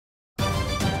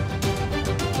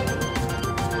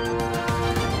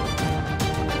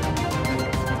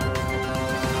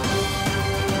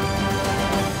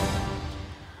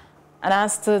And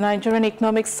as the Nigerian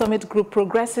Economic Summit group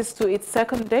progresses to its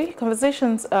second day,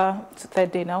 conversations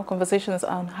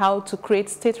on how to create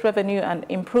state revenue and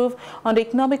improve on the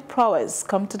economic prowess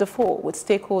come to the fore, with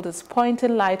stakeholders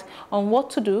pointing light on what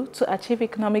to do to achieve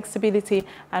economic stability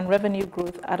and revenue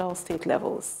growth at all state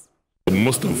levels.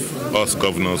 Most of us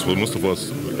governors, most of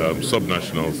us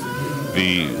subnationals,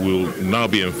 will now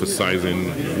be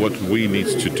emphasizing what we need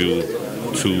to do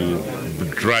to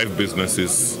drive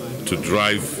businesses, to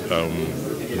drive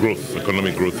growth,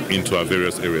 economic growth into our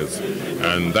various areas.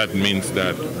 And that means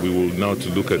that we will now to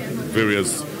look at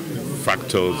various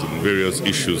factors and various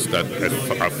issues that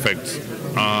affect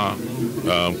our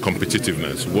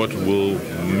competitiveness. What will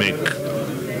make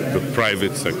the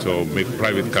private sector, make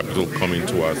private capital come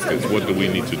into our states? What do we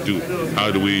need to do?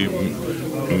 How do we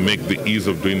make the ease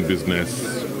of doing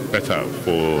business better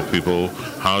for people?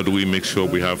 How do we make sure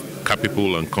we have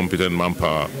capable and competent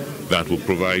manpower that will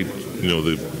provide,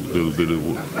 the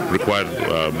required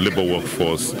labor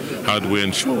workforce? How do we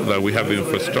ensure that we have the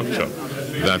infrastructure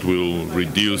that will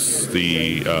reduce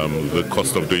the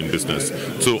cost of doing business?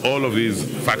 So all of these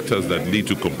factors that lead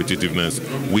to competitiveness,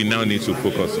 we now need to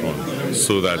focus on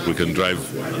so that we can drive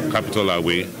capital our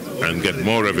way and get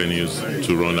more revenues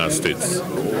to run our states.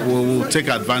 We will take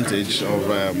advantage of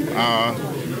our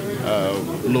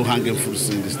low-hanging fruits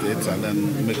in the states, and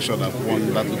then make sure that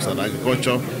one that looks at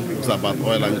agriculture, looks about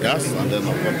oil and gas, and then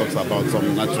of course talks about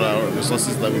some natural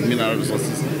resources, like mineral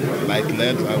resources like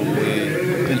lead, and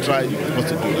we can try to do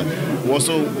that. We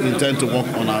also intend to work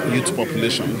on our youth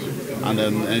population and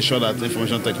then ensure that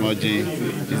information technology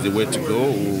is the way to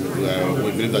go.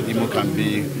 We believe that Imo can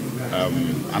be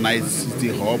an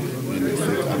ICT hub in the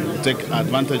state, and we'll take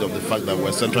advantage of the fact that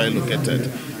we're centrally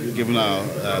located, given our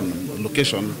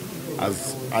location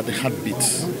as at the heartbeat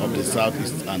of the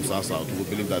southeast and south-south. We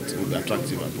believe that it will be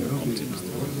attractive and will come to this.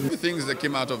 The things that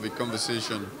came out of the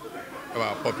conversation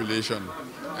about population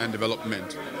and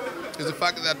development is the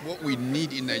fact that what we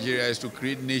need in Nigeria is to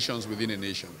create nations within a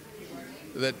nation.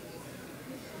 That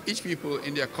each people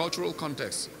in their cultural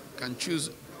context can choose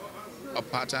a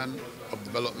pattern of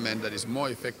development that is more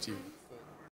effective